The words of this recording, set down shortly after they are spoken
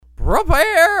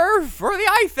Prepare for the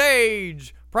Ice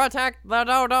Age. Protect the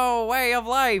dodo way of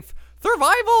life.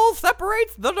 Survival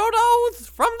separates the dodos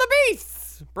from the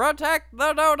beasts. Protect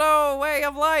the dodo way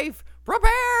of life.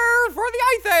 Prepare for the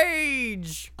Ice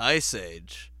Age. Ice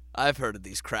Age. I've heard of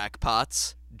these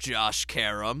crackpots. Josh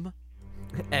Karam.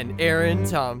 And Aaron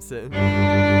Thompson.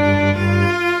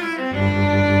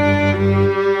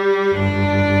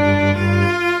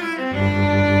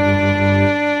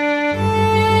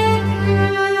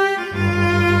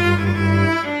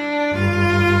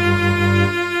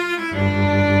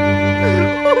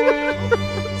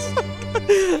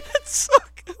 It's so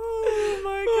good. Oh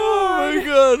my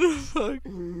god. Fuck.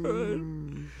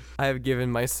 I have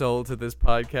given my soul to this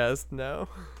podcast now.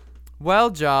 Well,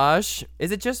 Josh,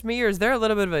 is it just me or is there a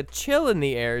little bit of a chill in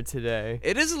the air today?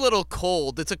 It is a little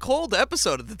cold. It's a cold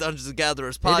episode of the Dungeons &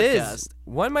 Gatherers podcast. It is.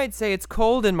 One might say it's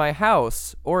cold in my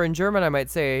house, or in German I might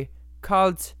say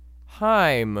kalt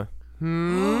heim.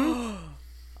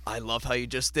 I love how you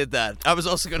just did that. I was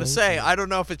also going to say, I don't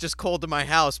know if it's just cold in my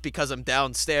house because I'm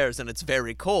downstairs and it's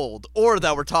very cold, or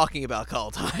that we're talking about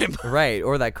Kaldheim. Right,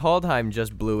 or that Kaldheim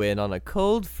just blew in on a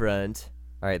cold front.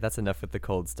 All right, that's enough with the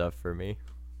cold stuff for me.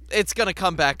 It's going to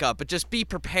come back up, but just be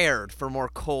prepared for more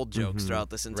cold jokes throughout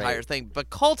this entire thing. But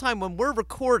Kaldheim, when we're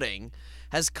recording,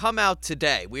 has come out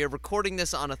today. We are recording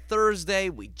this on a Thursday.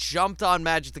 We jumped on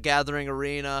Magic the Gathering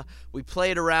Arena. We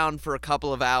played around for a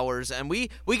couple of hours, and we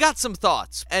got some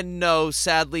thoughts. And no,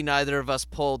 sadly, neither of us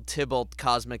pulled Tybalt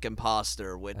Cosmic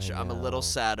Imposter, which I'm a little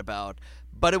sad about.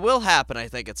 But it will happen, I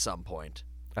think, at some point.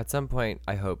 At some point,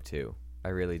 I hope to. I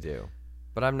really do.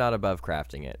 But I'm not above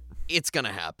crafting it. It's going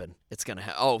to happen. It's going to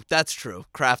happen. Oh, that's true.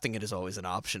 Crafting it is always an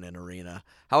option in Arena.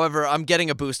 However, I'm getting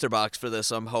a booster box for this,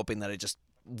 so I'm hoping that I just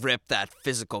rip that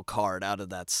physical card out of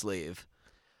that sleeve.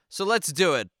 So let's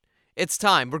do it. It's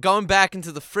time. We're going back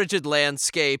into the frigid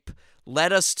landscape.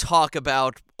 Let us talk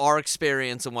about our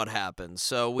experience and what happened.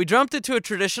 So we jumped into a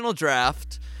traditional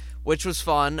draft, which was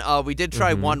fun. We did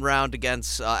try one round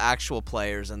against actual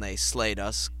players, and they slayed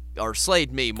us. Or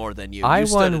slayed me more than you. I You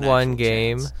stood won an one actual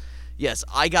game. chance. Yes,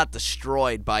 I got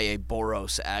destroyed by a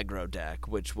Boros aggro deck,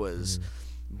 which was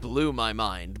blew my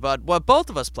mind. But what both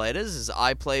of us played is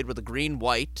I played with a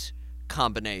green-white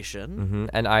combination.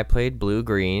 And I played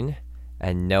blue-green,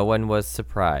 and no one was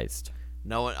surprised.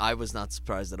 No, I was not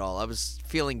surprised at all. I was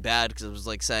feeling bad because it was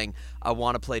like saying I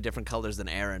want to play different colors than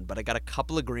Aaron, but I got a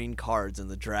couple of green cards in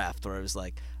the draft where I was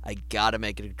like, I got to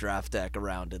make it a draft deck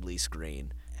around at least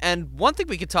green. And one thing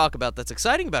we could talk about that's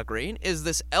exciting about green is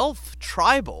this elf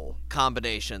tribal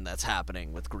combination that's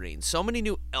happening with green. So many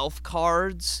new elf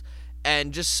cards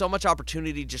and just so much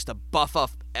opportunity just to buff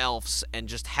up elves and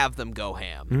just have them go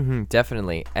ham.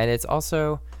 Definitely. And it's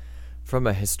also, from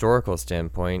a historical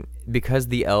standpoint, because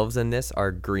the elves in this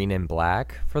are green and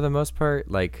black for the most part,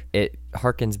 like it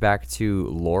harkens back to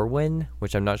Lorwyn,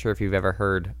 which I'm not sure if you've ever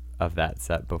heard of that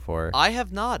set before. I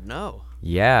have not, no.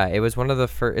 Yeah, it was one of the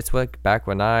first. It's like back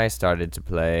when I started to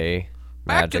play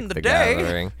Magic the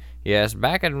Gathering. Yes,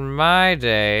 back in my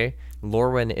day,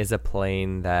 Lorwyn is a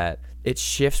plane that it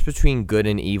shifts between good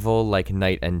and evil like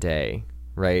night and day,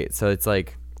 right? So it's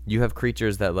like you have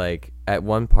creatures that like at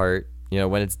one part, you know,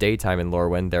 when it's daytime in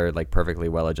Lorwyn, they're like perfectly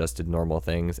well-adjusted normal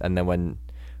things, and then when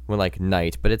like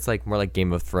night, but it's like more like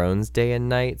Game of Thrones day and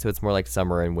night, so it's more like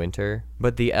summer and winter.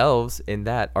 But the elves in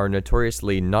that are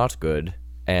notoriously not good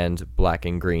and black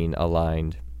and green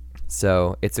aligned.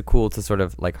 So it's a cool to sort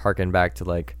of like harken back to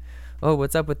like, oh,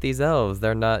 what's up with these elves?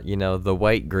 They're not, you know, the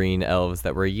white green elves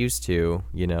that we're used to,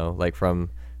 you know, like from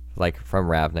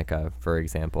Ravnica, for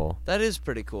example. That is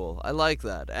pretty cool. I like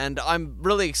that. And I'm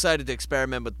really excited to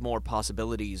experiment with more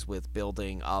possibilities with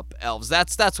building up elves.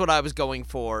 That's what I was going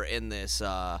for in this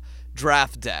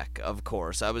draft deck, of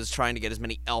course. I was trying to get as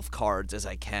many elf cards as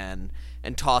I can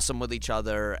and toss them with each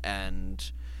other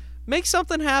and make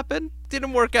something happen.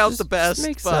 Didn't work out the best, just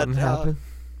make but something happen.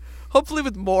 hopefully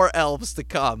with more elves to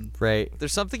come. Right.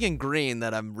 There's something in green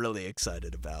that I'm really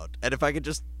excited about. And if I could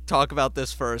just talk about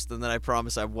this first, and then I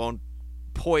promise I won't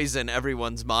poison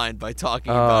everyone's mind by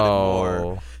talking about it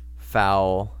more.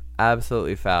 Foul.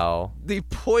 Absolutely foul. The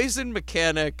poison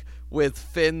mechanic with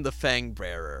Finn the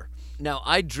Fangbearer. Now,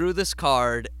 I drew this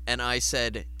card, and I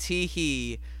said,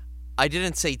 tee-hee. I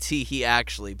didn't say tee-hee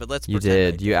actually, but let's pretend You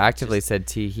I did. You actively said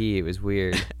tee-hee. It was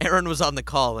weird. Aaron was on the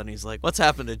call, and he's like, what's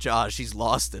happened to Josh? He's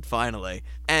lost it, finally.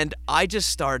 And I just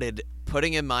started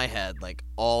putting in my head, like,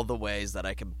 all the ways that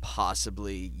I can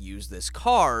possibly use this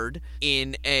card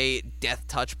in a Death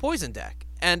Touch poison deck.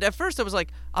 And at first I was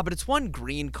like, but it's one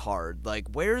green card. Like,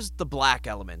 where's the black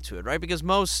element to it, right? Because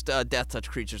most Death Touch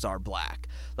creatures are black.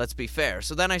 Let's be fair.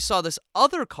 So then I saw this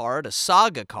other card, a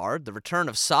Saga card, the Return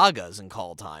of Sagas in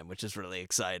Kaldheim, which is really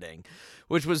exciting,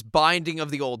 which was Binding of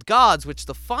the Old Gods, which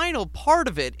the final part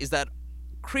of it is that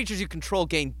creatures you control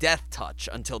gain Death Touch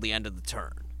until the end of the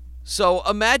turn. So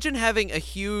imagine having a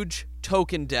huge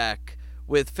token deck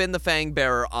with Finn the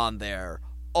Fangbearer on there.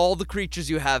 All the creatures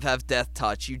you have Death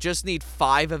Touch. You just need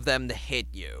 5 of them to hit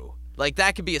you. Like,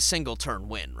 that could be a single turn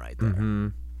win right there. Mm-hmm.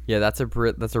 Yeah, that's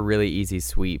a really easy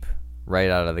sweep right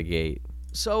out of the gate.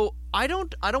 So I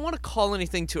don't want to call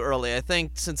anything too early. I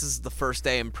think since this is the first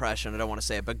day impression, I don't want to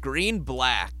say it. But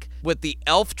green-black with the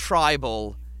Elf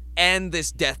Tribal and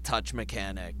this Death Touch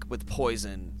mechanic with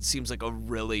poison seems like a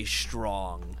really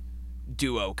strong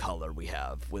duo color we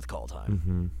have with Kaldheim.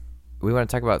 Mm-hmm. We want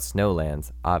to talk about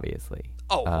Snowlands, obviously.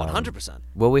 Oh, 100%.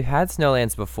 Well, we've had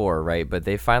Snowlands before, right? But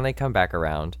they finally come back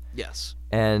around. Yes.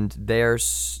 And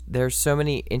there's so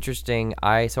many interesting...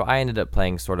 I ended up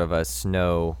playing sort of a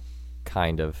snow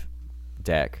kind of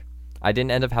deck. I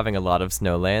didn't end up having a lot of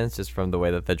Snowlands just from the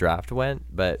way that the draft went,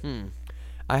 but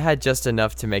I had just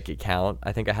enough to make it count.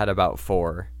 I think I had about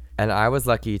 4. And I was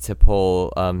lucky to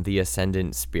pull the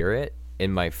Ascendant Spirit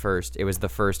in my first... It was the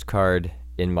first card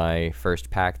in my first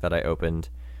pack that I opened,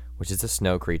 which is a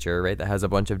snow creature, right, that has a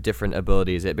bunch of different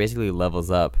abilities. It basically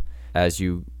levels up as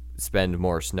you spend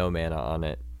more snow mana on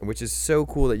it, which is so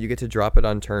cool that you get to drop it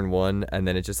on turn 1, and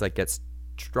then it just like gets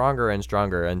stronger and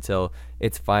stronger until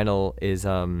its final is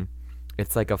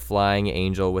it's like a flying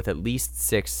angel with at least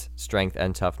 6 strength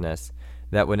and toughness,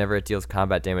 that whenever it deals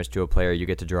combat damage to a player, you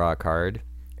get to draw a card.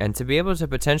 And to be able to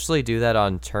potentially do that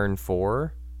on turn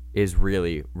 4 is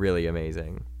really, really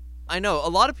amazing. I know, a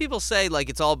lot of people say, like,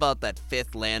 it's all about that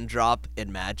 5th land drop in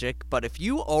Magic, but if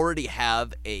you already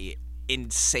have a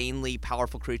insanely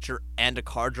powerful creature and a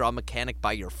card draw mechanic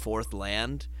by your 4th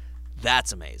land,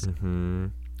 that's amazing. Mm-hmm.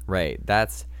 Right,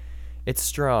 it's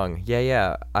strong.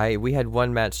 Yeah. We had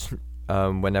one match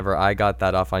whenever I got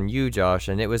that off on you, Josh,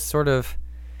 and it was sort of...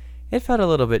 It felt a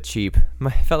little bit cheap.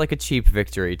 It felt like a cheap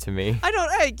victory to me.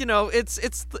 Hey,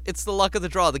 it's the luck of the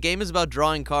draw. The game is about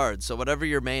drawing cards, so whatever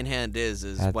your main hand is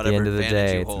At whatever the end of the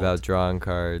advantage day, you it's hold. about drawing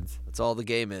cards. That's all the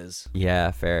game is.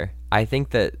 Yeah, fair. I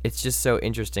think that it's just so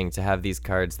interesting to have these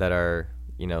cards that are,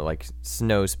 like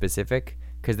snow specific,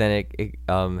 because then it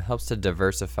helps to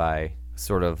diversify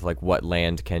sort of like what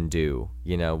land can do.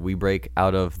 We break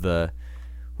out of the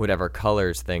whatever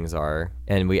colors things are,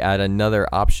 and we add another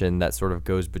option that sort of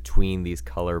goes between these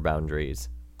color boundaries.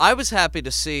 I was happy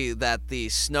to see that the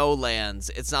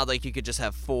Snowlands, it's not like you could just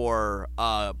have 4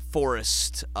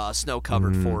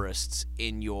 snow-covered forests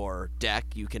in your deck.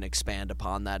 You can expand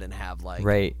upon that and have,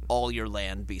 all your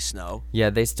land be snow.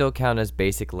 Yeah, they still count as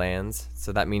basic lands,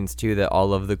 so that means, too, that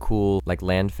all of the cool,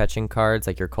 land-fetching cards,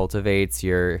 like your Cultivates,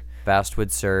 your Vastwood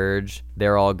Surge,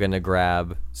 they're all gonna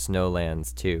grab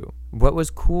Snowlands, too. What was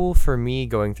cool for me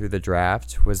going through the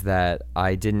draft was that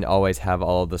I didn't always have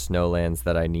all of the Snowlands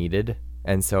that I needed.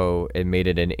 And so it made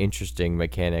it an interesting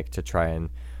mechanic to try and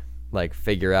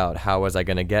figure out how was I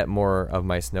going to get more of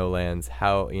my Snowlands,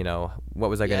 how, what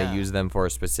was I going to use them for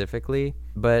specifically.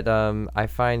 But I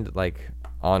find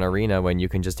on Arena, when you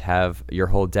can just have your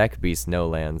whole deck be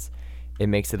Snowlands, it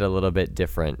makes it a little bit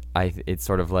different. It's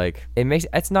sort of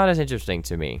it's not as interesting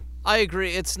to me. I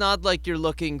agree. It's not like you're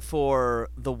looking for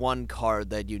the one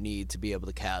card that you need to be able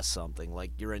to cast something.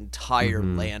 Like your entire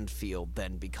land field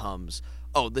then becomes,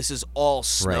 this is all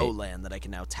Snowland that I can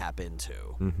now tap into.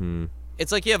 Mm-hmm.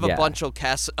 It's like you have a bunch of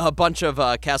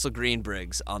Castle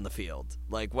Greenbriggs on the field.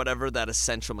 Like whatever that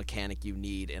essential mechanic you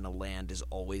need in a land is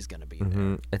always going to be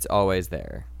there. It's always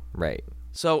there. Right.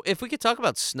 So if we could talk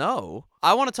about snow,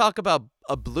 I want to talk about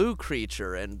a blue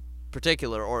creature in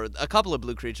particular, or a couple of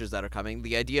blue creatures that are coming.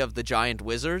 The idea of the giant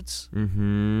wizards.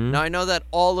 Mm-hmm. Now I know that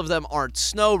all of them aren't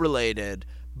snow related,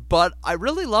 but I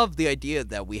really love the idea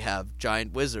that we have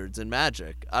giant wizards in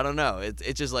Magic. I don't know. It's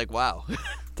just wow.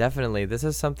 Definitely. This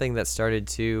is something that started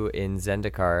too in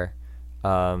Zendikar,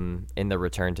 in the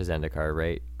Return to Zendikar,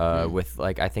 right? With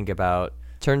I think about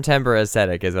Turntember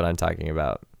Ascetic is what I'm talking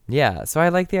about. Yeah. So I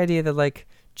like the idea that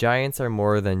giants are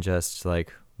more than just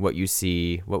what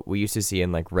we used to see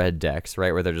in red decks,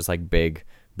 right? Where they're just big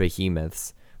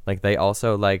behemoths. They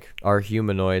also are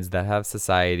humanoids that have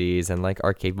societies and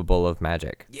are capable of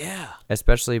magic. Yeah.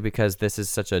 Especially because this is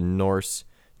such a Norse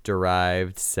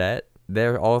derived set.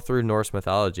 They're all through Norse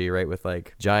mythology, right? With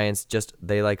giants,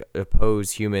 they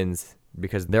oppose humans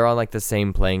because they're on the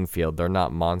same playing field. They're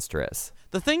not monstrous.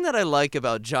 The thing that I like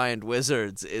about giant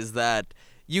wizards is that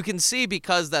you can see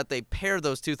because that they pair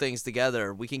those two things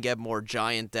together, we can get more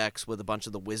giant decks with a bunch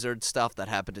of the wizard stuff that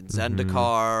happened in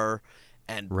Zendikar.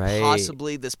 And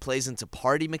possibly this plays into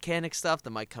party mechanic stuff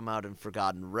that might come out in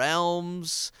Forgotten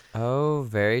Realms. Oh,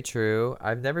 very true.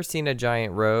 I've never seen a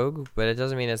giant rogue, but it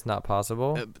doesn't mean it's not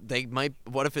possible. They might.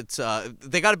 What if it's?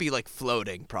 They got to be like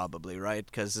floating, probably, right?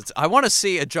 Because it's. I want to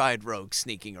see a giant rogue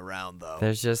sneaking around, though.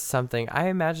 There's just something. I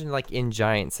imagine, like in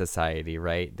Giant Society,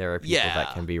 right? There are people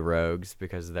that can be rogues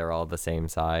because they're all the same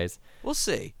size. We'll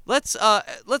see. Let's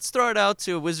throw it out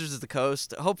to Wizards of the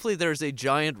Coast. Hopefully, there's a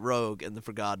giant rogue in the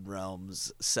Forgotten Realms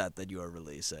set that you are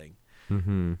releasing.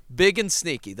 Big and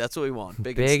sneaky. That's what we want.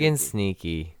 Big and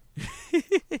sneaky.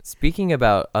 Speaking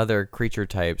about other creature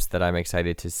types that I'm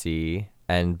excited to see,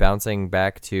 and bouncing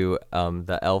back to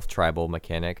the elf tribal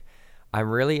mechanic, I'm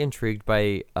really intrigued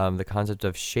by the concept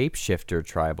of shapeshifter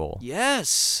tribal.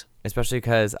 Yes. Especially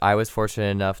because I was fortunate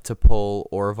enough to pull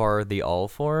Orvar the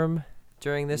Allform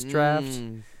during this draft,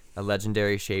 a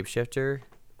legendary shapeshifter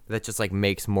that just like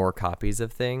makes more copies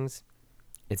of things.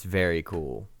 It's very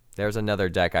cool. There's another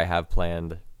deck I have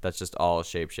planned that's just all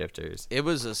shapeshifters. It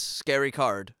was a scary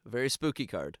card, a very spooky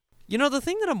card. You know, the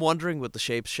thing that I'm wondering with the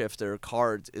shapeshifter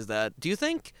cards is that, do you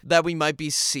think that we might be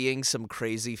seeing some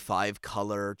crazy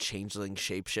 5-color changeling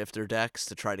shapeshifter decks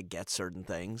to try to get certain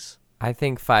things? I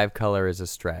think 5-color is a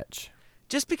stretch.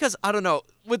 Just because, I don't know,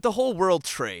 with the whole world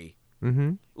tree,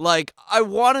 like, I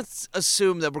want to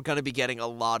assume that we're going to be getting a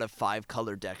lot of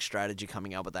 5-color deck strategy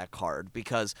coming out with that card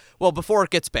because, well, before it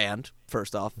gets banned,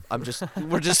 first off,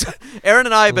 Aaron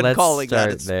and I have been calling that.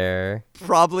 It's there.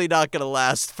 Probably not going to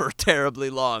last for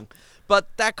terribly long. But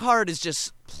that card is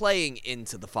just playing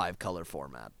into the 5-color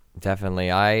format. Definitely.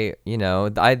 The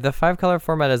 5-color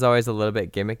format is always a little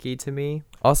bit gimmicky to me.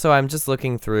 Also, I'm just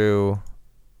looking through,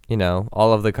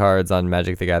 all of the cards on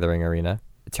Magic the Gathering Arena.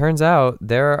 It turns out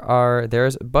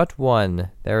there's but one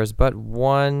red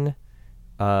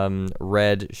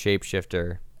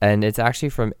shapeshifter, and it's actually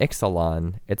from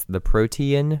Ixalan. It's the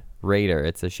Protean Raider.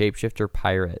 It's a shapeshifter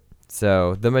pirate.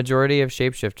 So the majority of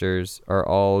shapeshifters are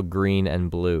all green and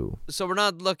blue. So we're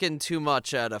not looking too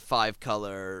much at a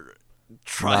 5-color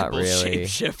tribal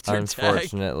shapeshifter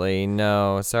unfortunately tag.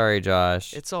 No, sorry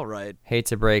Josh, it's all right. Hate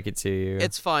to break it to you.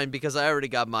 It's fine because I already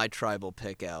got my tribal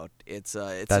pick out. It's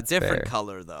a different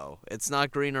color though. It's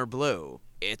not green or blue,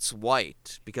 it's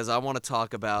white, because I want to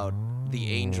talk about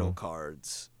the angel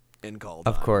cards in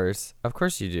Kaldheim. Of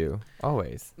course you do,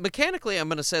 always. Mechanically, I'm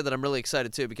going to say that I'm really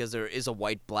excited too because there is a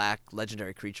white-black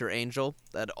legendary creature angel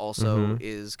that also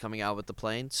is coming out with the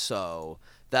plane, so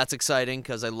that's exciting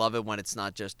because I love it when it's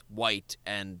not just white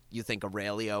and you think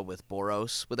Aurelia with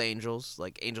Boros with angels.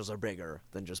 Like, angels are bigger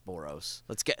than just Boros.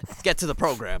 Let's get to the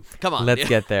program. Come on. Let's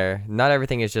get there. Not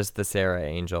everything is just the Sarah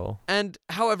angel. And,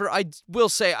 however, I will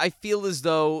say I feel as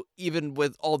though even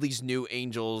with all these new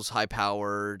angels,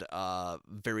 high-powered,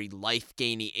 very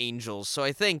life-gainy angels, so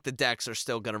I think the decks are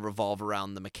still going to revolve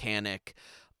around the mechanic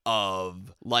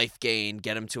of life gain,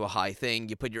 get him to a high thing.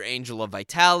 You put your Angel of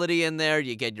Vitality in there,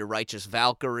 you get your Righteous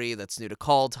Valkyrie that's new to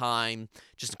Kaldheim,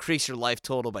 just increase your life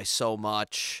total by so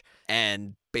much,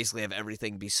 and basically have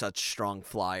everything be such strong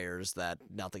flyers that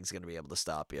nothing's going to be able to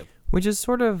stop you. Which has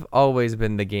sort of always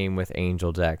been the game with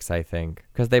angel decks, I think,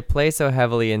 because they play so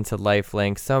heavily into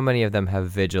lifelink. So many of them have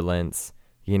vigilance,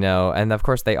 and of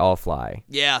course they all fly.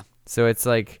 Yeah. So it's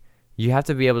like, you have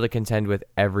to be able to contend with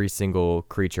every single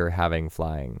creature having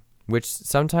flying, which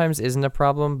sometimes isn't a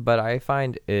problem, but I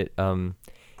find it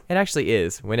actually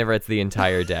is whenever it's the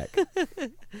entire deck.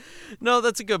 No,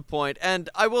 that's a good point. And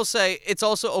I will say it's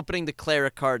also opening the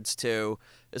cleric cards too,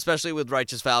 especially with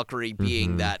Righteous Valkyrie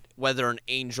being that whether an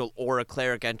angel or a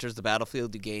cleric enters the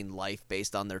battlefield, you gain life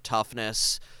based on their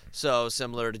toughness. So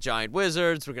similar to Giant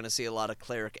Wizards, we're going to see a lot of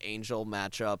cleric angel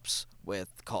matchups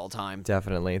with Kaldheim.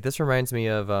 Definitely. This reminds me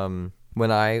of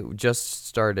when I just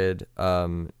started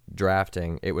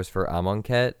drafting. It was for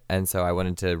Amonkhet, and so I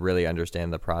wanted to really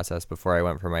understand the process before I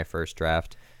went for my first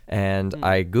draft. And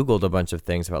I Googled a bunch of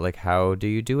things about, like, how do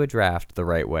you do a draft the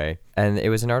right way? And it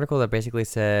was an article that basically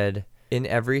said, in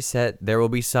every set, there will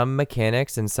be some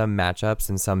mechanics and some matchups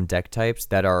and some deck types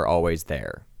that are always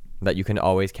there, that you can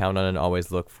always count on and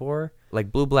always look for.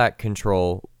 Like, blue-black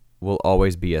control will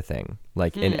always be a thing.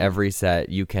 Like, in every set,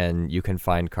 you can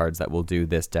find cards that will do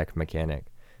this deck mechanic.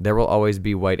 There will always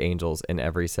be white angels in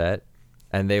every set,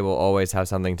 and they will always have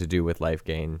something to do with life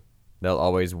gain. They'll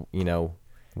always,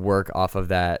 work off of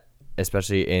that,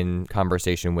 especially in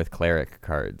conversation with cleric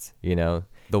cards, The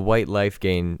white life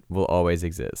gain will always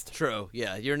exist. True,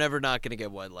 yeah. You're never not going to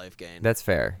get white life gain. That's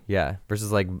fair, yeah.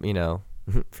 Versus, like,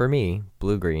 for me,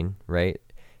 blue-green, right?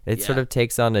 It sort of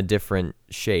takes on a different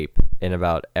shape in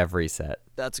about every set.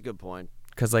 That's a good point.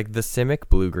 Because, like, the Simic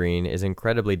blue-green is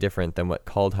incredibly different than what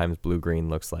Kaldheim's blue-green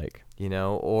looks like, you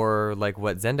know? Or, like,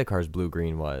 what Zendikaar's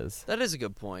blue-green was. That is a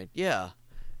good point, yeah.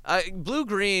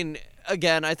 Blue-green,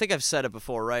 again, I think I've said it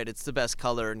before, right? It's the best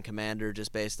color in Commander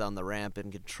just based on the ramp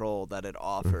and control that it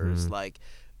offers. Like,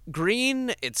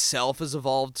 green itself has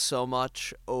evolved so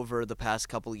much over the past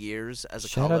couple years as a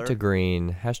color. Shout out to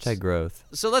green. Hashtag growth.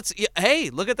 So hey,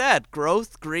 look at that.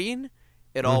 Growth, green,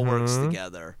 it all works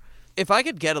together. If I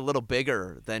could get a little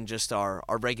bigger than just our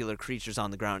regular creatures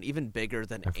on the ground, even bigger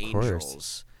than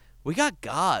angels, we got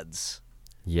gods.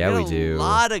 Yeah, we do. A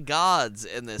lot of gods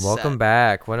in this Welcome set.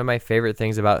 back. One of my favorite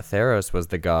things about Theros was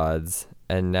the gods,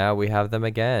 and now we have them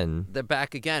again. They're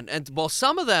back again. And, well,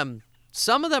 some of them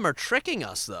are tricking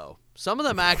us, though. Some of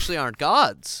them actually aren't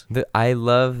gods. I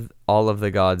love all of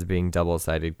the gods being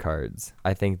double-sided cards.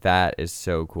 I think that is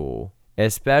so cool,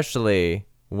 especially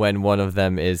when one of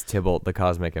them is Tibalt the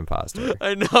Cosmic Imposter.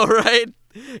 I know, right?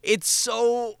 It's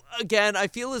so, again, I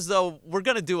feel as though we're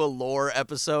going to do a lore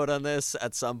episode on this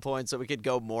at some point, so we could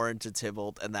go more into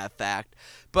Tibalt and that fact.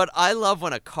 But I love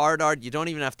when a card art, you don't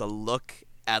even have to look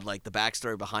at, like, the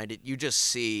backstory behind it. You just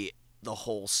see the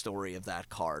whole story of that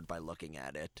card by looking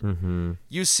at it.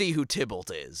 You see who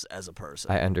Tibalt is as a person.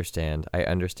 I understand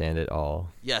it all.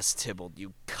 Yes, Tibalt,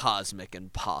 you cosmic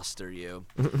imposter, you.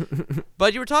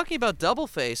 But you were talking about Double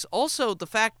Face. Also, the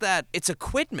fact that it's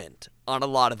equipment on a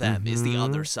lot of them is the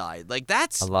other side. Like,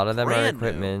 that's a lot of them are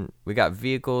equipment. New. We got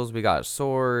vehicles, we got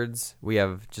swords, we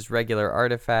have just regular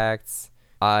artifacts.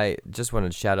 I just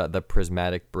wanted to shout out the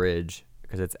Prismatic Bridge,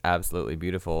 because it's absolutely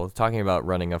beautiful. Talking about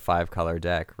running a 5-color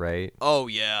deck, right? Oh,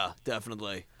 yeah,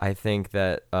 definitely. I think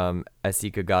that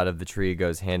Esika, God of the Tree,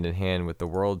 goes hand in hand with the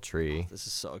World Tree. This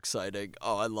is so exciting.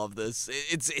 Oh, I love this.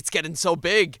 It's getting so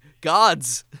big.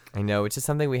 Gods. I know, it's just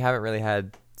something we haven't really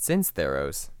had since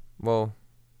Theros. Well,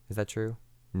 is that true?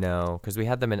 No, because we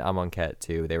had them in Amonkhet,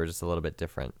 too. They were just a little bit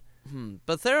different.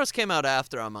 But Theros came out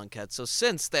after Amonkhet, so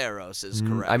since Theros is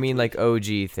correct. I mean, like,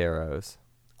 OG Theros.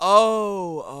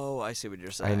 Oh, I see what you're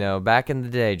saying. I know. Back in the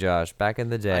day, Josh. Back in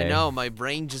the day. I know. My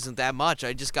range isn't that much.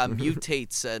 I just got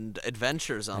mutates and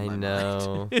adventures on my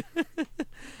mind.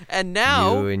 And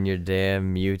now... You and your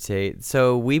damn mutate.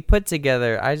 So we put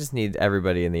together... I just need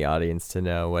everybody in the audience to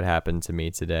know what happened to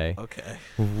me today. Okay.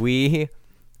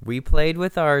 We played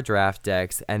with our draft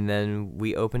decks, and then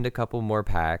we opened a couple more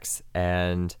packs,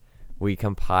 and we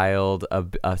compiled a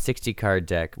 60-card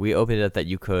deck. We opened it up that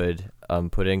you could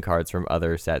put in cards from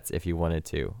other sets if you wanted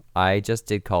to. I just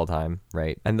did Kaldheim,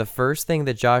 right? And the first thing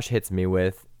that Josh hits me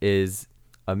with is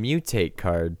a mutate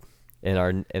card in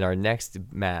our next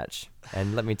match.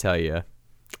 And let me tell you,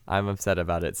 I'm upset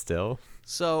about it still.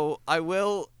 So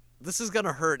this is going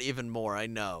to hurt even more, I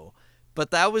know.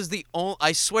 But that was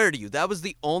I swear to you, that was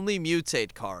the only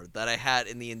mutate card that I had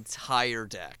in the entire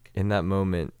deck. In that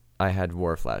moment, I had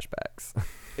war flashbacks.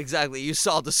 Exactly. You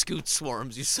saw the Scoot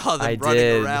Swarms. You saw them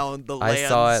running around the lands. I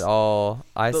saw it all.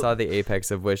 I saw the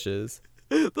apex of wishes.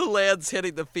 The lands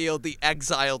hitting the field, the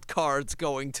exiled cards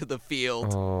going to the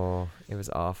field. Oh, it was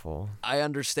awful. I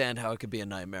understand how it could be a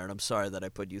nightmare, and I'm sorry that I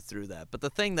put you through that. But the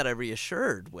thing that I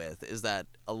reassured with is that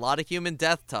a lot of human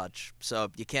death touch, so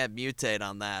you can't mutate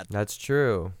on that. That's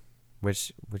true.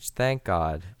 Which thank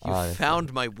God. You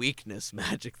found my weakness,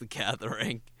 Magic the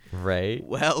Gathering. Right?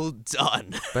 Well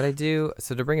done. But I do,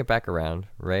 so to bring it back around,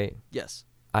 right? Yes.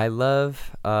 I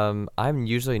love, I'm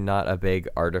usually not a big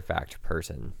artifact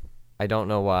person. I don't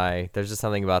know why. There's just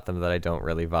something about them that I don't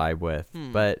really vibe with.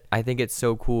 But I think it's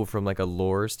so cool from like a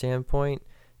lore standpoint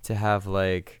to have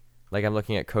like I'm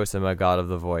looking at Cosima, God of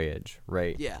the Voyage,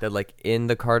 right? Yeah. That like in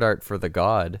the card art for the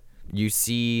god, you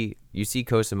see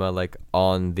Cosima like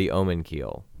on the Omen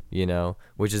Keel, you know,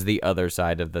 which is the other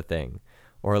side of the thing.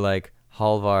 Or like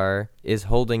Halvar is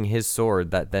holding his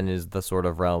sword that then is the Sword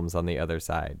of Realms on the other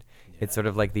side. Yeah. It's sort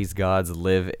of like these gods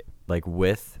live like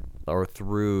with or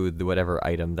through whatever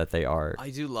item that they are. I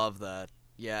do love that.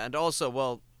 Yeah, and also,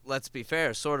 well, let's be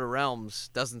fair, Sword of Realms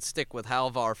doesn't stick with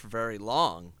Halvar for very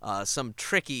long. Some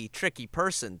tricky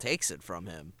person takes it from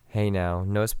him. Hey now,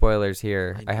 no spoilers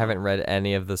here. I haven't read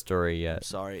any of the story yet. I'm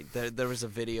sorry. There was a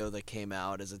video that came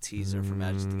out as a teaser for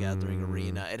Magic the Gathering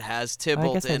Arena. It has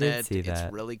Tibalt in it.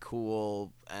 It's really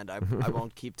cool, and I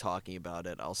won't keep talking about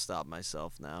it. I'll stop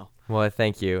myself now. Well,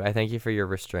 thank you. I thank you for your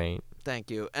restraint.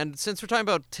 Thank you. And since we're talking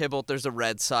about Tibalt, there's a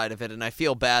red side of it, and I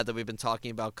feel bad that we've been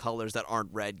talking about colors that aren't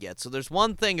red yet. So there's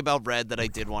one thing about red that I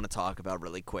did want to talk about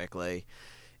really quickly,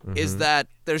 is that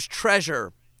there's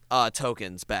treasure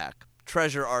tokens back.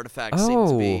 Treasure artifacts seem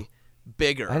to be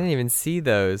bigger. I didn't even see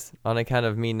those on account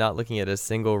of me not looking at a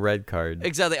single red card.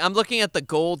 Exactly. I'm looking at the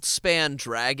Goldspan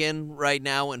Dragon right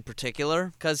now in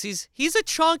particular because he's a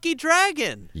chonky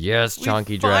dragon. Yes, chonky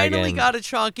we dragon. Finally got a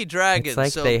chonky dragon. It's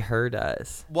like so they heard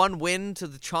us. 1 win to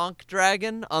the chonk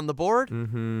dragon on the board.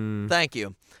 Mm-hmm. Thank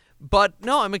you. But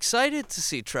no, I'm excited to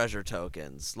see treasure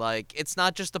tokens. Like, it's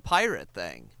not just a pirate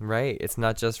thing. Right. It's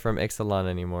not just from Ixalan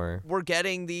anymore. We're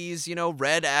getting these,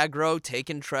 red aggro,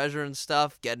 taking treasure and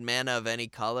stuff, get mana of any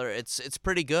color. It's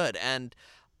pretty good. And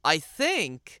I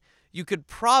think you could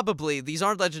probably, these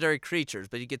aren't legendary creatures,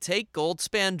 but you could take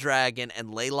Goldspan Dragon and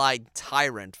Leyline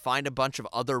Tyrant, find a bunch of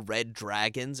other red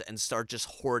dragons, and start just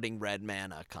hoarding red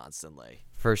mana constantly.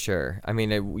 For sure. I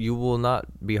mean, you will not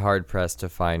be hard-pressed to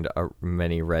find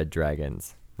many red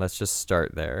dragons. Let's just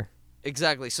start there.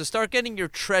 Exactly. So start getting your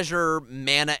treasure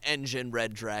mana engine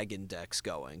red dragon decks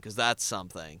going, because that's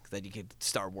something that you could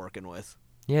start working with.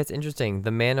 Yeah, it's interesting.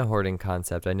 The mana hoarding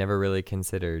concept I never really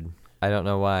considered. I don't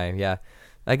know why. Yeah.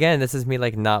 Again, this is me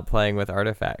like not playing with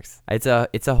artifacts. It's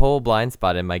a whole blind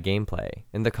spot in my gameplay.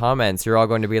 In the comments, you're all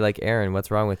going to be like, Aaron,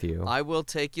 what's wrong with you? I will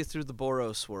take you through the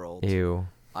Boros world. Ew.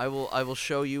 I will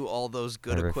show you all those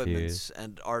good equipments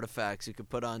and artifacts you could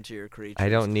put onto your creatures. I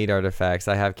don't need artifacts.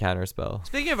 I have counterspell.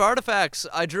 Speaking of artifacts,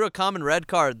 I drew a common red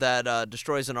card that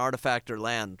destroys an artifact or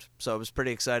land, so I was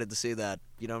pretty excited to see that.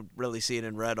 You don't really see it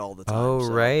in red all the time. Oh,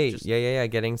 so right. Yeah.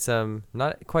 Getting some,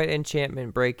 not quite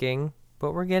enchantment breaking,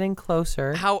 but we're getting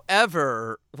closer.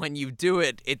 However, when you do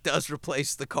it, it does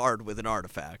replace the card with an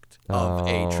artifact of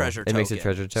a treasure token. It makes a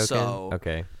treasure token? So,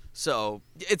 okay. So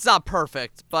it's not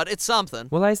perfect, but it's something.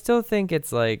 Well, I still think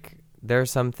it's like there are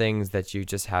some things that you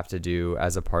just have to do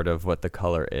as a part of what the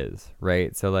color is,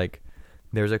 right? So like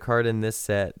there's a card in this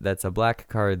set that's a black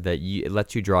card that it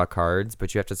lets you draw cards,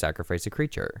 but you have to sacrifice a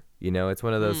creature. It's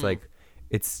one of those like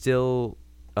it's still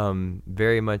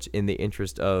very much in the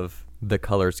interest of the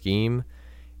color scheme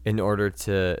in order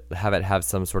to have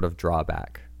some sort of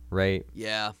drawback, right?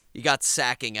 Yeah. You got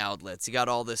sacking outlets. You got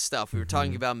all this stuff. We were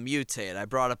talking about Mutate. I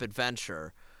brought up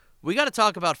Adventure. We got to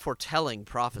talk about foretelling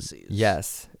prophecies.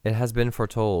 Yes, it has been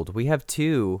foretold. We have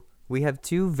two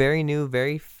very new,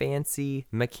 very fancy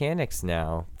mechanics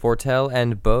now. Foretell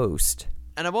and Boast.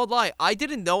 And I won't lie, I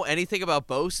didn't know anything about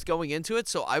Boast going into it,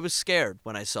 so I was scared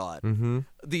when I saw it. Mm-hmm.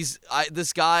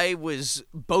 This guy was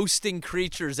boasting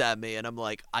creatures at me, and I'm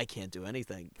like, I can't do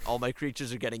anything. All my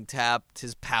creatures are getting tapped.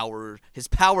 His power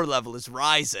level is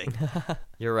rising.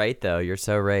 You're right, though. You're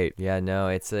so right. Yeah, no,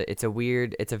 it's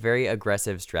a very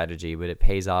aggressive strategy, but it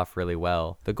pays off really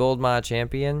well. The Goldmaw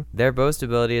champion, their Boast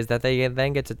ability is that they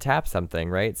then get to tap something,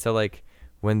 right? So like,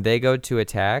 when they go to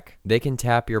attack, they can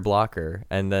tap your blocker,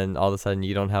 and then all of a sudden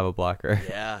you don't have a blocker.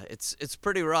 Yeah, it's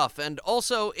pretty rough. And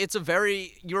also,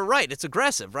 you're right, it's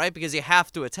aggressive, right? Because you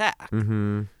have to attack.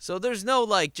 Mm-hmm. So there's no,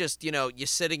 like, just, you're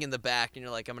sitting in the back, and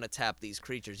you're like, I'm going to tap these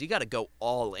creatures. You got to go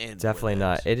all in. Definitely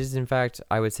not. It is, in fact,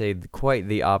 I would say, quite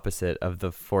the opposite of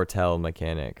the Foretell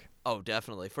mechanic. Oh,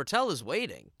 definitely. Foretell is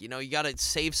waiting. You got to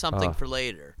save something for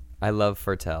later. I love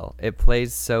Foretell. It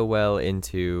plays so well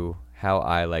into how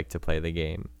I like to play the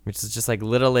game, which is just like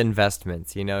little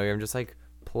investments, I'm just like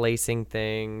placing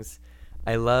things.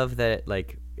 I love that,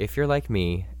 like, if you're like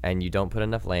me and you don't put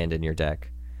enough land in your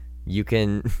deck, you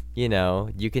can,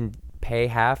 you can pay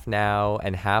half now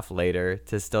and half later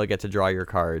to still get to draw your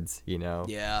cards,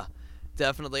 Yeah,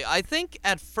 definitely. I think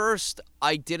at first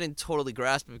I didn't totally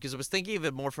grasp it because I was thinking of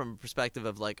it more from a perspective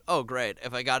of like, oh, great,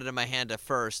 if I got it in my hand at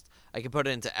first, I can put it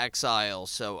into exile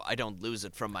so I don't lose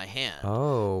it from my hand.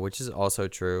 Oh, which is also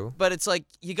true. But it's like,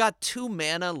 you got 2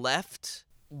 mana left.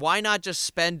 Why not just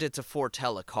spend it to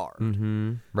foretell a card?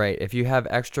 Mm-hmm. Right. If you have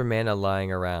extra mana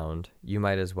lying around, you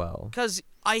might as well. Because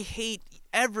I hate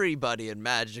everybody in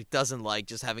Magic doesn't like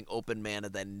just having open mana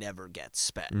that never gets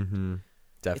spent. Mm-hmm.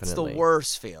 Definitely. It's the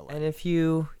worst feeling. And if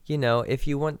you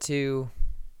want to,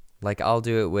 like, I'll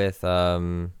do it with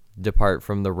Depart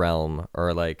from the Realm,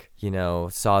 or like,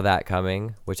 Saw That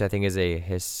Coming, which I think is a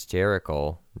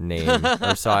hysterical name,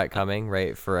 or Saw It Coming,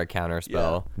 right, for a counter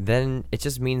spell. Yeah. Then it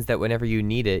just means that whenever you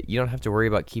need it, you don't have to worry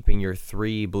about keeping your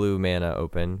 3 blue mana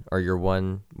open, or your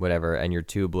 1 whatever, and your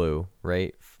 2 blue,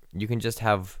 right? You can just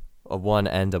have a 1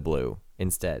 and a blue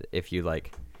instead, if you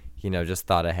just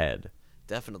thought ahead.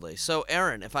 Definitely. So,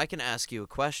 Aaron, if I can ask you a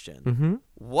question,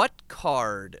 what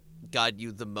card got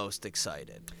you the most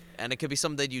excited? And it could be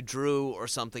something that you drew or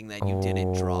something that you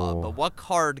didn't draw. But what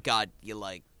card got you,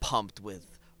 like, pumped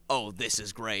with, oh, this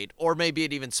is great? Or maybe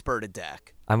it even spurred a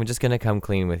deck. I'm just going to come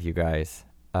clean with you guys.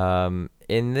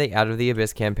 In the Out of the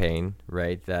Abyss campaign,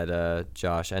 right, that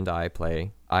Josh and I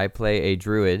play a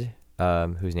druid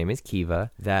whose name is Kiva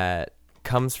that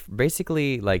comes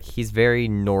basically like he's very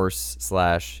Norse /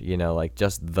 like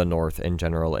just the North in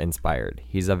general inspired.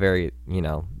 He's a very,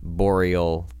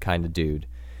 boreal kind of dude.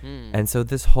 And so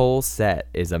this whole set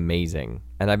is amazing.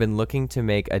 And I've been looking to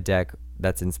make a deck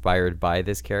that's inspired by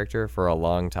this character for a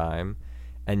long time.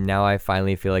 And now I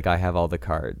finally feel like I have all the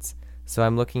cards. So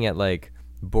I'm looking at like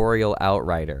Boreal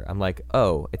Outrider. I'm like,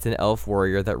 oh, it's an elf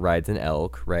warrior that rides an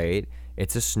elk, right?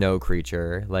 It's a snow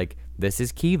creature. Like, this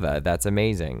is Kiva. That's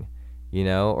amazing.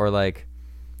 Or like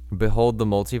Behold the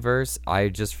Multiverse. I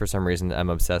just, for some reason, am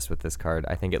obsessed with this card.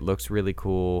 I think it looks really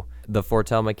cool. The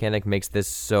foretell mechanic makes this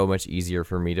so much easier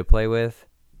for me to play with,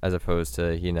 as opposed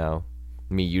to,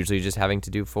 me usually just having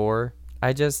to do 4.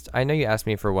 I know you asked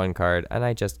me for 1 card, and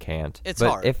I just can't. It's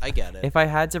hard. I get it. If I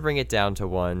had to bring it down to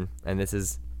 1, and this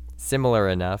is similar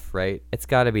enough, right? It's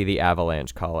got to be the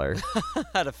Avalanche Caller. I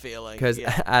had a feeling. Because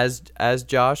as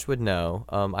Josh would know,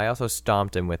 I also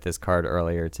stomped him with this card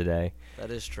earlier today. That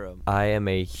is true. I am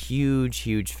a huge,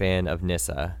 huge fan of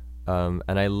Nissa, and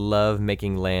I love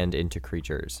making land into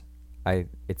creatures.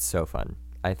 It's so fun.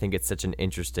 I think it's such an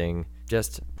interesting,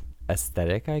 just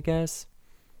aesthetic, I guess.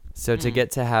 So to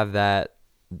get to have that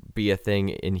be a thing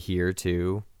in here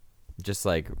too, just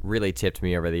like really tipped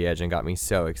me over the edge and got me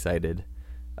so excited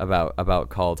about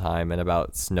Call Time and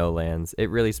about Snowlands. It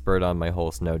really spurred on my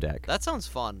whole snow deck. That sounds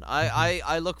fun.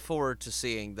 I look forward to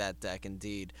seeing that deck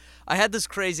indeed. I had this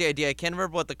crazy idea. I can't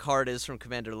remember what the card is from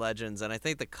Commander Legends, and I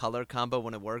think the color combo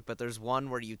wouldn't work, but there's one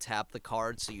where you tap the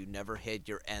card so you never hit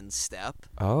your end step.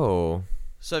 Oh.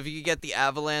 So if you could get the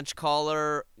Avalanche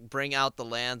Caller, bring out the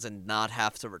lands, and not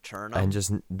have to return them. And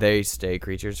just they stay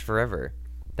creatures forever.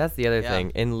 That's the other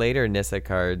thing. In later Nissa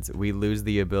cards, we lose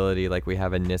the ability, like we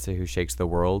have a Nissa who shakes the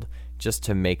world, just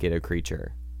to make it a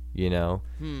creature,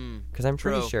 Because I'm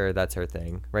pretty sure that's her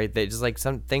thing, right? They just like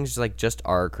some things just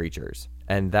are creatures,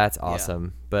 and that's awesome.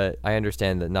 Yeah. But I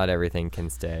understand that not everything can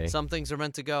stay. Some things are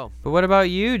meant to go. But what about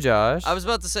you, Josh? I was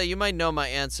about to say, you might know my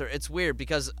answer. It's weird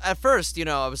because at first,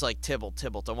 I was like,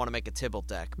 Tibalt. I want to make a Tibalt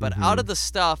deck. But out of the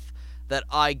stuff that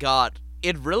I got,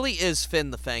 it really is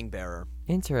Finn the Fangbearer.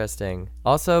 Interesting.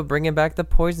 Also, bringing back the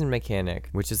poison mechanic,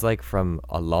 which is like from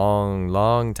a long,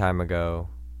 long time ago.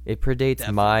 It predates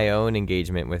my own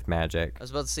engagement with Magic. I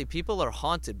was about to say, people are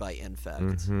haunted by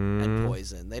infect and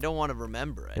poison. They don't want to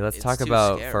remember it. Hey, let's talk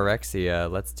about Phyrexia.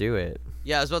 Let's do it.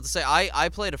 Yeah, I was about to say, I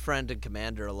played a friend in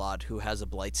Commander a lot who has a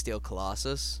Blightsteel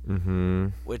Colossus,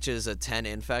 which is a 10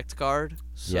 infect card.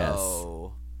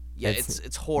 So,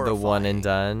 it's horrifying. The one and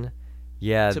done.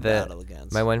 Yeah, to battle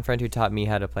against. My one friend who taught me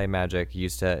how to play Magic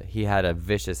he had a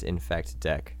vicious infect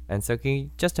deck. And so can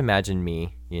you just imagine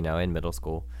me, in middle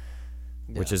school,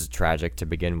 which is tragic to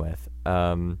begin with,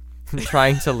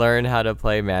 trying to learn how to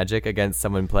play Magic against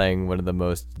someone playing one of the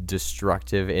most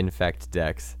destructive infect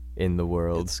decks in the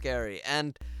world. It's scary.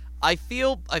 And I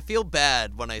feel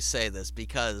bad when I say this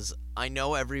because I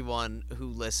know everyone who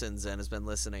listens and has been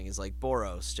listening is like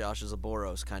Boros. Josh is a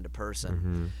Boros kind of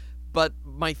person. But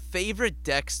my favorite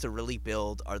decks to really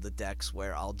build are the decks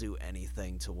where I'll do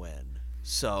anything to win.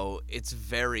 So it's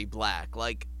very black.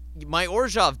 Like my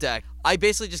Orzhov deck, I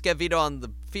basically just get Veto on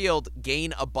the field,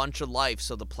 gain a bunch of life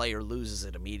so the player loses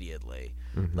it immediately.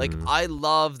 Like I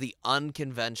love the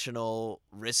unconventional,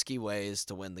 risky ways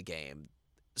to win the game.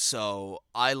 So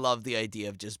I love the idea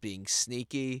of just being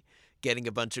sneaky, getting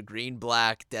a bunch of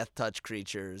green-black death touch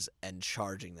creatures and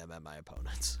charging them at my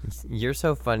opponents. You're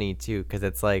so funny too, because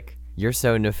it's like you're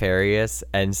so nefarious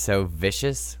and so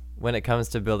vicious when it comes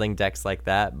to building decks like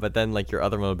that, but then like your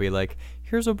other one will be like,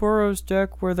 here's a Boros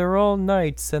deck where they're all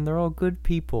knights and they're all good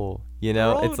people. They're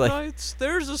all it's like knights.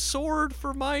 There's a sword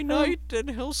for my knight and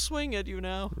he'll swing at you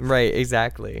now. Right,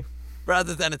 exactly.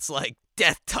 Rather than it's like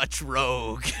death touch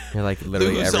rogue. You're like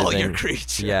literally lose everything. All your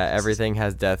creatures. Yeah, everything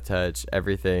has death touch.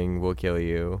 Everything will kill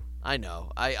you. I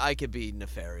know. I could be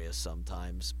nefarious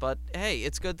sometimes, but hey,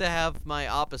 it's good to have my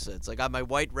opposites. I got my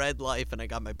white-red life and I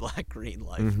got my black-green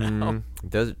life now.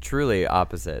 Those are truly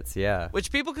opposites, yeah.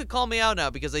 Which people could call me out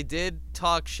now because I did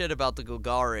talk shit about the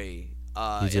Golgari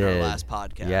in our last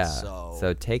podcast. Yeah.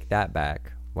 So take that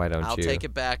back. Why don't I'll you? take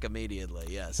it back immediately.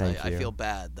 Yes, I feel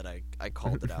bad that I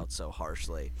called it out so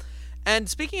harshly. And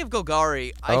speaking of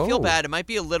Golgari, I feel bad. It might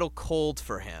be a little cold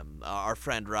for him, our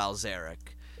friend Ral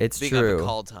Zarek. It's being true. Up at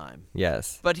Call Time.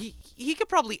 Yes. But he could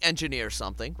probably engineer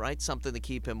something, right? Something to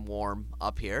keep him warm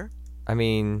up here. I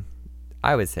mean,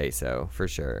 I would say so, for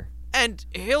sure. And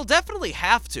he'll definitely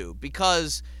have to,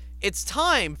 because it's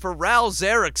time for Ral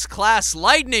Zarek's Class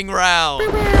Lightning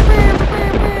Round.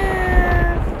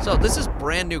 So this is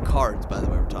brand new cards, by the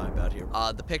way, we're talking about here.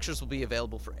 The pictures will be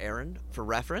available for Aaron for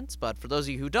reference, but for those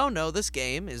of you who don't know, this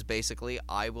game is basically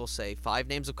I will say 5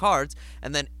 names of cards,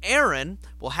 and then Aaron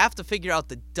will have to figure out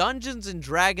the Dungeons and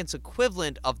Dragons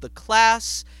equivalent of the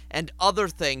class and other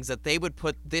things that they would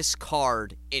put this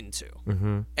card into.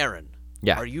 Aaron,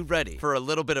 are you ready for a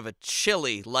little bit of a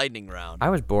chilly lightning round? I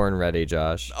was born ready,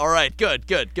 Josh. All right, good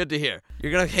to hear.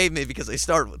 You're going to hate me because I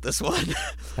started with this one.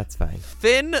 That's fine.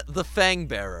 Finn the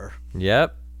Fangbearer.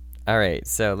 Yep. All right,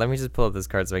 so let me just pull up this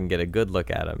card so I can get a good look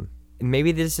at him.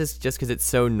 Maybe this is just because it's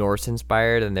so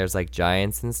Norse-inspired and there's, like,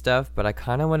 giants and stuff, but I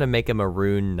kind of want to make him a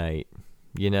rune knight,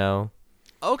 you know?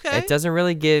 Okay. It doesn't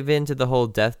really give in to the whole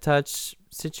death touch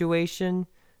situation,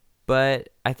 but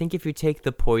I think if you take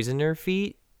the poisoner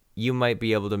feat, you might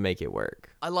be able to make it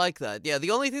work. I like that. Yeah, the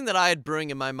only thing that I'd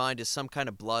bring in my mind is some kind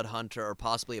of blood hunter or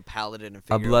possibly a paladin. And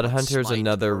a blood hunter is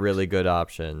another really good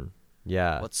option.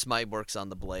 Yeah. What smite works on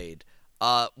the blade.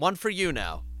 One for you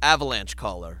now. Avalanche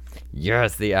Caller.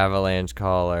 Yes, the Avalanche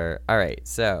Caller. All right,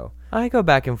 so I go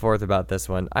back and forth about this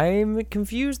one. I'm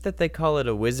confused that they call it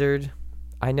a wizard.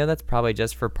 I know that's probably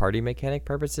just for party mechanic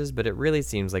purposes, but it really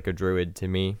seems like a druid to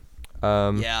me.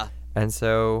 Yeah. And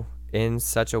so, in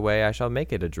such a way, I shall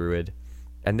make it a druid.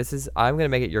 And I'm going to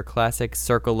make it your classic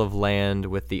Circle of Land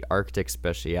with the Arctic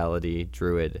speciality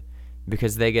druid.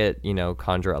 Because they get,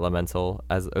 conjure elemental,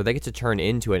 or they get to turn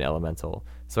into an elemental.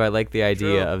 So I like the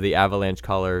idea of the Avalanche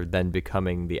Caller then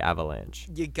becoming the Avalanche.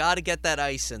 You gotta get that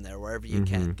ice in there wherever you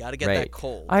can. Gotta get that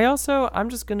cold. I'm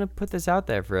just gonna put this out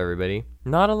there for everybody.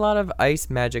 Not a lot of ice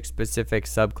magic specific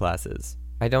subclasses.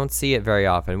 I don't see it very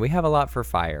often. We have a lot for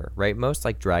fire, right? Most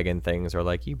like dragon things are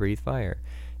like, you breathe fire.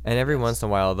 And every once in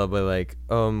a while, they'll be like,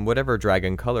 whatever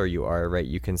dragon color you are, right?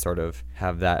 You can sort of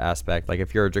have that aspect. Like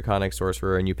if you're a draconic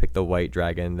sorcerer and you pick the white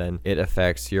dragon, then it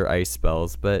affects your ice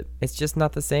spells. But it's just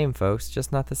not the same, folks.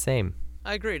 Just not the same.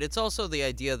 I agreed. It's also the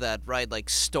idea that, right,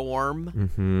 like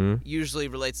storm usually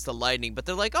relates to lightning, but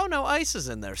they're like, oh no, ice is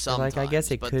in there sometimes. Like, I guess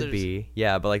it could be.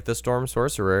 Yeah, but like the storm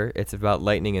sorcerer, it's about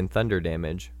lightning and thunder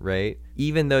damage, right?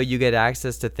 Even though you get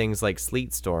access to things like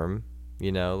sleet storm,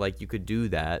 like you could do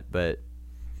that, but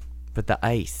the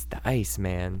ice,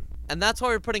 man. And that's why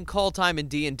we're putting call time in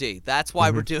D&D. That's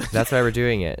why we're doing That's why we're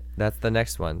doing it. That's the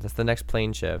next one. That's the next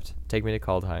plane shift. Take me to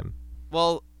call time.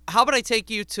 Well, how about I take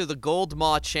you to the Gold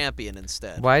Maw Champion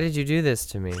instead? Why did you do this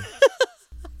to me?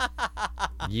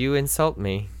 You insult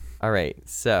me. All right,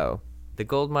 so the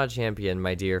Gold Maw Champion,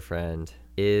 my dear friend,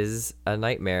 is a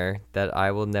nightmare that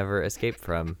I will never escape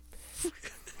from.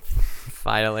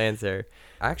 Final answer.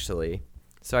 Actually,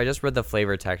 so I just read the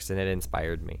flavor text and it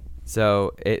inspired me.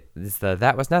 So it's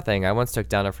that was nothing. I once took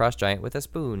down a frost giant with a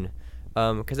spoon.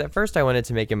 Because at first I wanted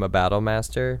to make him a battle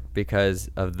master because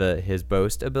of his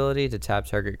boast ability to tap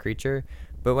target creature.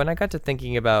 But when I got to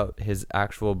thinking about his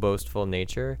actual boastful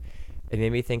nature, it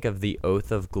made me think of the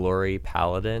Oath of Glory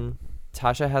Paladin.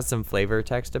 Tasha has some flavor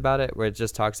text about it where it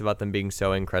just talks about them being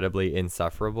so incredibly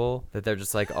insufferable that they're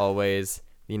just like always...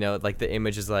 like the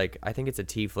image is like, I think it's a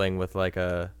tiefling with like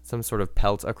some sort of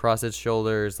pelt across its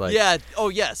shoulders. Like yeah. Oh,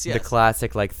 yes. The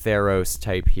classic like Theros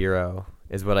type hero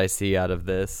is what I see out of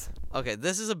this. Okay,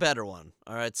 this is a better one.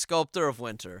 All right, Sculptor of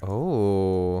Winter.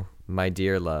 Oh, my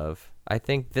dear love. I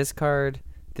think this card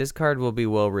will be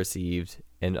well received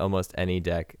in almost any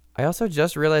deck. I also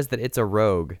just realized that it's a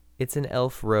rogue. It's an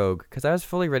elf rogue because I was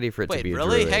fully ready for it to be a druid.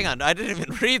 Wait, really? Hang on. I didn't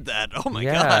even read that. Oh, my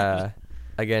God.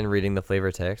 Again, reading the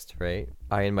flavor text, right?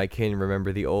 I and my kin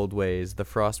remember the old ways. The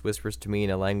frost whispers to me in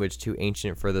a language too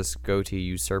ancient for the Scoti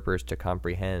usurpers to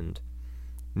comprehend.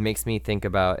 It makes me think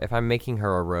about, if I'm making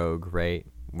her a rogue, right,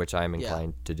 which I'm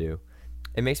inclined to do,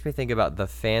 it makes me think about the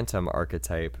phantom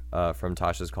archetype from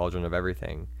Tasha's Cauldron of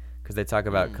Everything, because they talk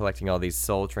about collecting all these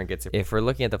soul trinkets. If we're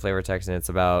looking at the flavor text and it's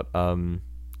about,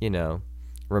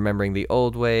 remembering the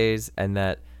old ways and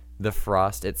that the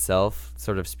frost itself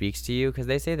sort of speaks to you, because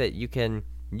they say that you can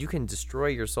destroy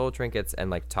your soul trinkets and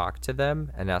like talk to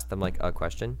them and ask them like a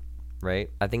question, right?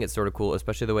 I think it's sort of cool,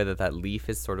 especially the way that leaf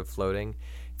is sort of floating.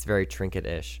 It's very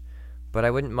trinket-ish. But I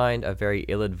wouldn't mind a very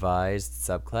ill-advised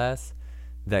subclass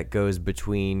that goes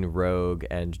between rogue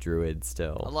and druid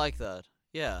still. I like that.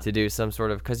 Yeah. To do some sort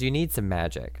of, because you need some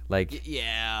magic. Like,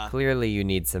 yeah. Clearly you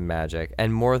need some magic,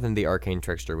 and more than the Arcane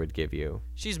Trickster would give you.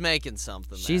 She's making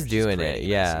something. She's doing it,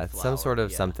 yeah. Some sort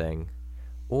of something.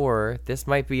 Or this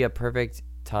might be a perfect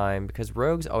time, because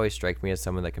rogues always strike me as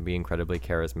someone that can be incredibly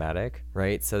charismatic,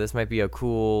 right? So this might be a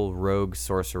cool rogue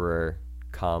sorcerer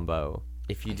combo.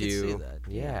 If you do, see that.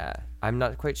 Yeah. I'm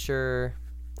not quite sure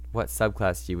what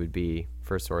subclass you would be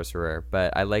for sorcerer,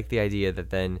 but I like the idea that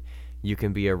then you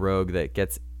can be a rogue that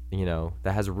gets,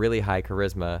 that has really high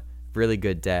charisma, really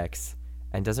good dex,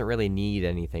 and doesn't really need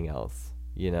anything else,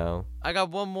 you know? I got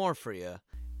one more for you.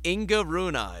 Inga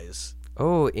Rune Eyes.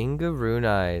 Oh, Inga Rune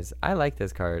Eyes. I like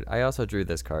this card. I also drew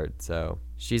this card, so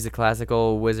she's a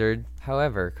classical wizard.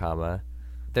 However,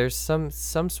 there's some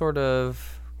sort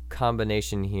of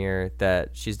combination here that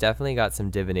she's definitely got some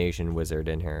divination wizard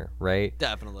in her, right?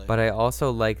 Definitely. But I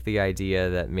also like the idea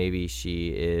that maybe she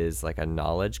is like a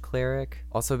knowledge cleric.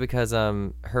 Also because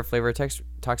her flavor text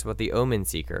talks about the Omen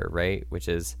Seeker, right? Which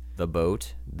is the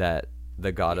boat that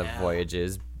the god of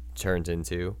voyages turns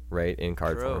into, right, in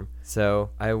card form. So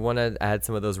I want to add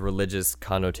some of those religious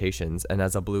connotations, and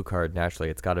as a blue card, naturally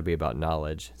it's got to be about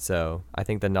knowledge. So I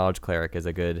think the knowledge cleric is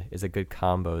a good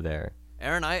combo there.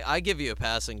 Aaron, I give you a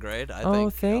passing grade. I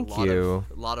think thank you.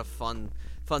 A lot of fun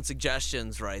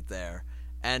suggestions right there.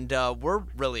 And we're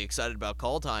really excited about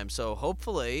Call Time, so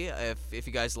hopefully, if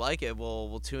you guys like it,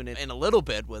 we'll tune in a little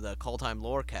bit with a Call Time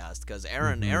lore cast, because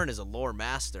Aaron is a lore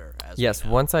master. Yes,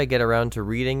 once I get around to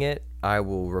reading it, I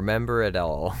will remember it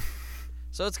all.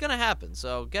 So it's going to happen,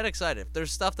 so get excited. If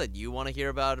there's stuff that you want to hear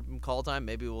about in Call Time,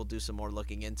 maybe we'll do some more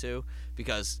looking into,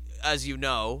 because as you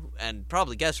know, and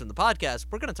probably guess from the podcast,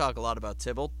 we're going to talk a lot about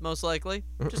Tybalt, most likely,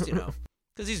 just,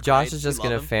 because he's Josh great. is just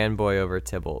going to fanboy over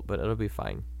Tybalt, but it'll be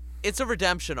fine. It's a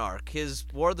redemption arc. His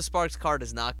War of the Sparks card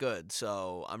is not good,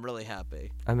 so I'm really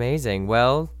happy. Amazing.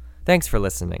 Well, thanks for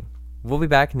listening. We'll be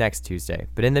back next Tuesday,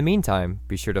 but in the meantime,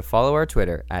 be sure to follow our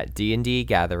Twitter at D&D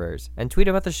Gatherers and tweet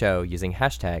about the show using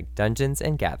hashtag Dungeons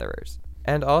and Gatherers.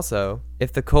 And also,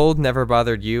 if the cold never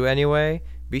bothered you anyway,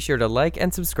 be sure to like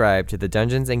and subscribe to the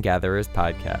Dungeons and Gatherers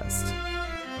podcast.